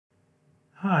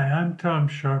Hi, I'm Tom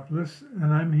Sharpless,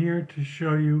 and I'm here to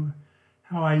show you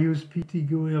how I use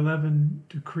PTGui 11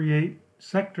 to create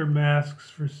sector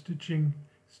masks for stitching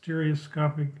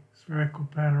stereoscopic spherical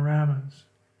panoramas.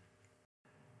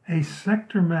 A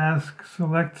sector mask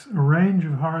selects a range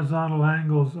of horizontal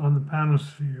angles on the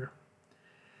panosphere.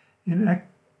 In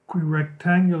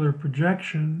equirectangular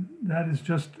projection, that is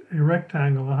just a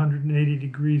rectangle 180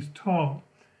 degrees tall.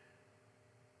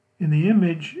 In the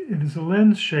image, it is a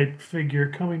lens-shaped figure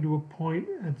coming to a point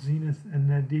at zenith and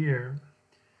nadir.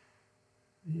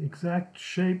 The exact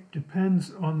shape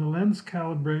depends on the lens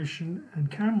calibration and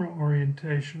camera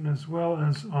orientation, as well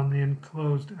as on the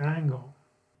enclosed angle.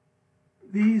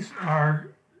 These are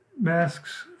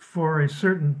masks for a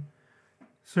certain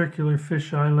circular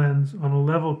fisheye lens on a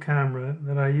level camera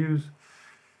that I use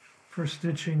for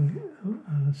stitching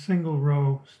single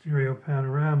row stereo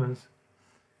panoramas.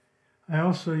 I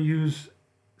also use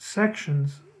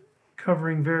sections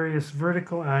covering various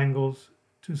vertical angles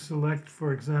to select,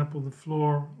 for example, the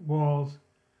floor, walls,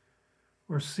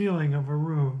 or ceiling of a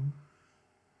room.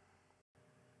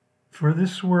 For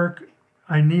this work,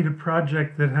 I need a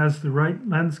project that has the right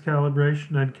lens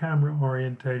calibration and camera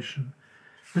orientation.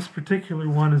 This particular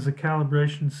one is a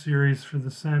calibration series for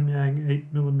the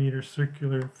Samyang 8mm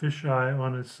circular fisheye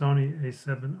on a Sony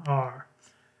A7R.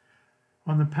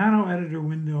 On the Pano Editor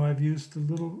window, I've used a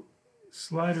little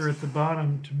slider at the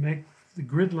bottom to make the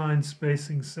grid line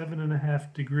spacing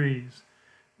 7.5 degrees,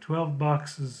 12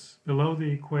 boxes below the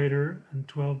equator and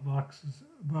 12 boxes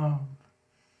above.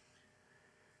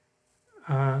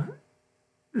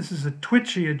 This is a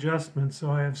twitchy adjustment, so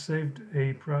I have saved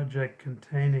a project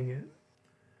containing it.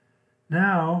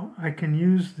 Now I can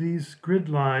use these grid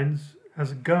lines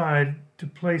as a guide to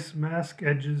place mask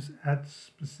edges at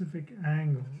specific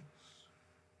angles.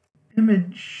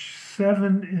 Image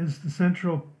 7 is the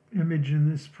central image in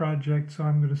this project, so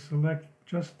I'm going to select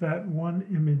just that one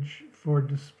image for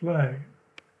display.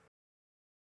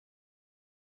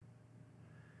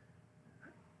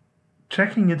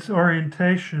 Checking its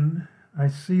orientation, I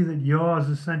see that yaw is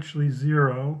essentially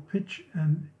 0, pitch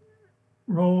and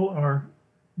roll are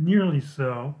nearly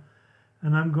so,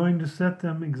 and I'm going to set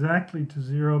them exactly to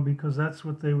 0 because that's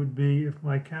what they would be if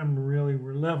my camera really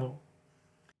were level.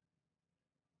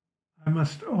 I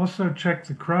must also check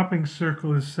the cropping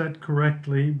circle is set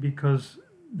correctly because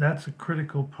that's a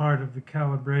critical part of the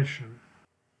calibration.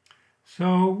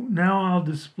 So now I'll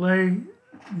display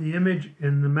the image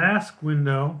in the mask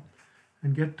window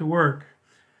and get to work.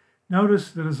 Notice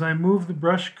that as I move the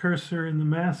brush cursor in the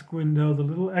mask window, the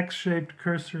little X-shaped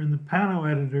cursor in the Pano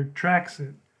Editor tracks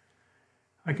it.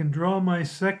 I can draw my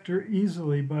sector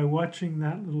easily by watching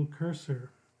that little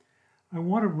cursor. I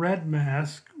want a red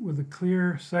mask with a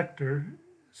clear sector,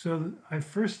 so that I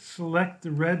first select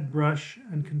the red brush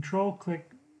and control-click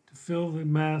to fill the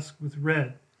mask with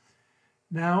red.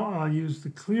 Now I'll use the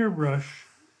clear brush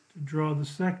to draw the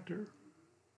sector.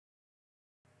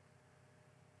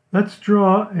 Let's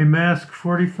draw a mask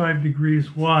 45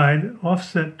 degrees wide,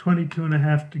 offset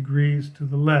 22.5 degrees to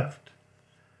the left.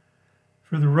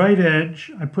 For the right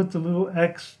edge, I put the little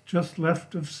X just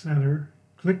left of center,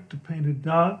 click to paint a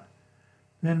dot,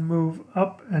 then move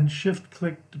up and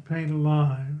shift-click to paint a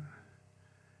line.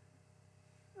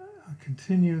 I'll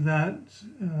continue that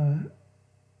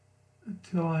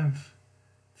until I've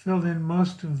filled in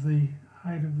most of the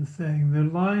height of the thing. The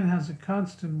line has a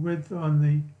constant width on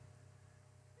the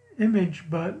image,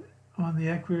 but on the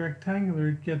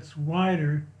equirectangular it gets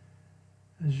wider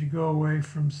as you go away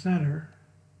from center.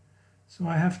 So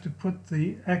I have to put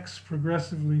the X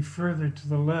progressively further to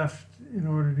the left in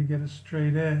order to get a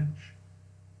straight edge.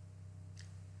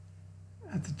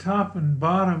 At the top and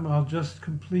bottom, I'll just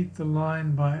complete the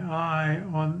line by eye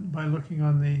by looking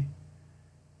on the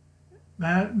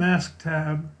mask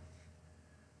tab,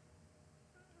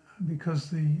 because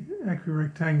the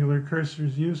equirectangular cursor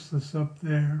is useless up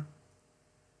there.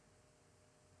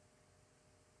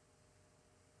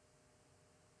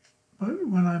 But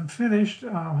when I'm finished,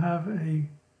 I'll have a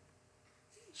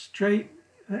straight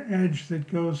edge that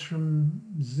goes from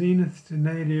zenith to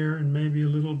nadir and maybe a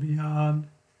little beyond.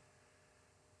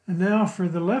 And now for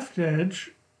the left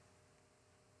edge,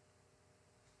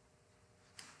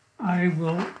 I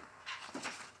will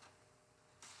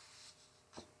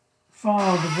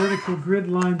follow the vertical grid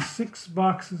line 6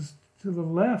 boxes to the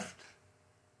left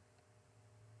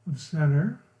of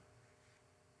center,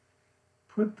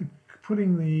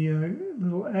 putting the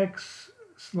little X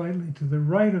slightly to the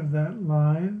right of that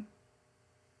line,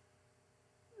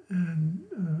 and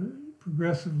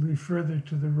progressively further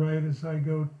to the right as I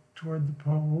go toward the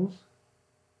poles.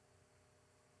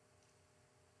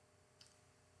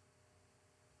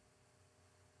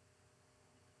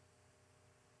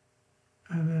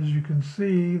 As you can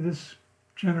see, this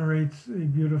generates a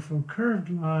beautiful curved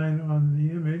line on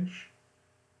the image.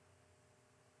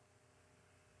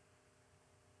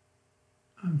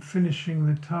 I'm finishing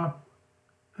the top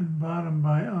and bottom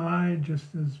by eye,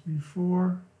 just as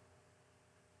before.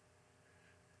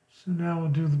 So now we'll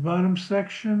do the bottom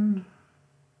section.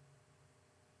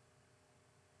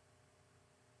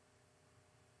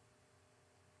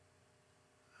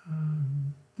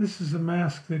 This is a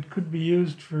mask that could be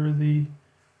used for the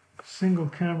single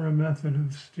camera method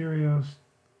of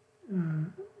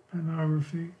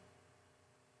panography.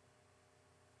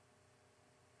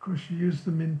 Of course, you use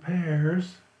them in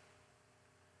pairs.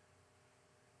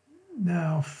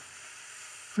 Now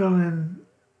fill in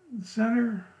the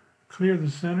center, clear the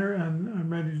center, and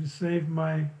I'm ready to save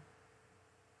my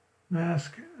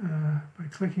mask by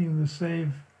clicking the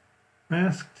Save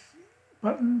Masked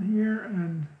button here,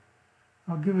 and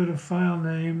I'll give it a file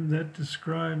name that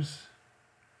describes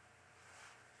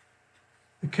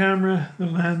the camera, the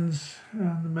lens,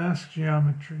 and the mask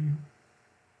geometry.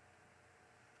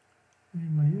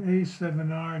 Namely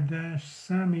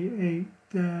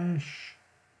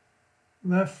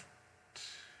A7R-SAMI8-left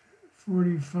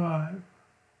 45. It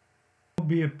will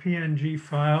be a PNG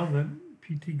file that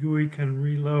PTGui can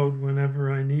reload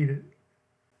whenever I need it.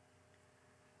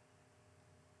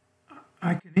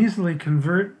 I can easily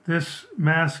convert this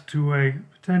mask to a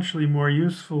potentially more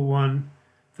useful one,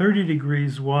 30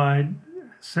 degrees wide,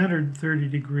 centered 30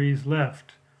 degrees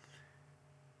left.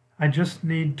 I just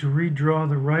need to redraw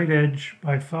the right edge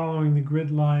by following the grid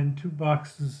line 2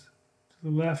 boxes to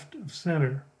the left of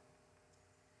center.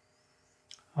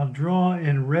 I'll draw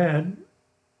in red,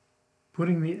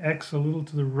 putting the X a little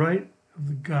to the right of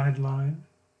the guideline,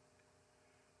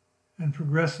 and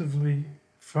progressively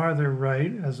farther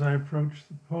right as I approach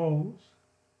the poles.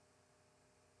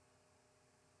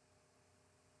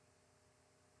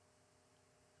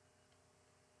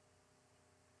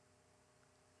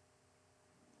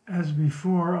 As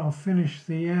before, I'll finish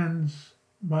the ends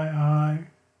by eye.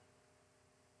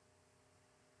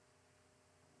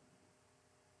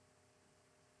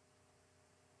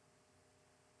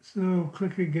 So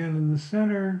click again in the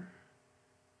center,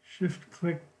 shift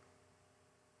click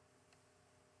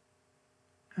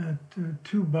at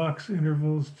 2 box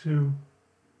intervals to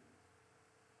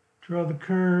draw the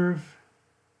curve,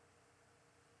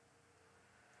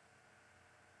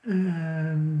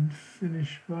 and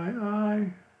finish by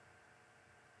eye.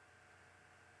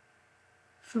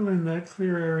 Fill in that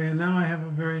clear area. Now I have a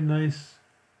very nice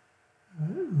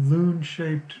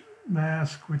loon-shaped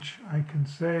mask which I can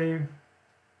save.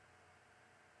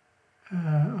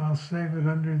 I'll save it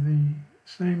under the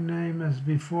same name as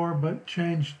before, but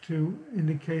changed to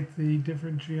indicate the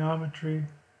different geometry.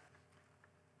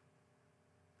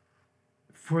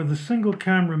 For the single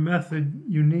camera method,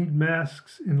 you need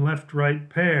masks in left-right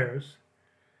pairs.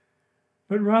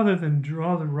 But rather than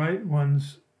draw the right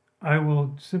ones, I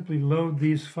will simply load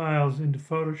these files into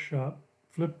Photoshop,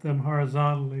 flip them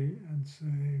horizontally, and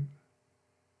save.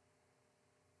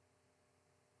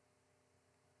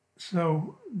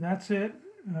 So that's it,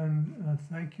 and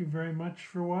thank you very much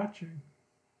for watching.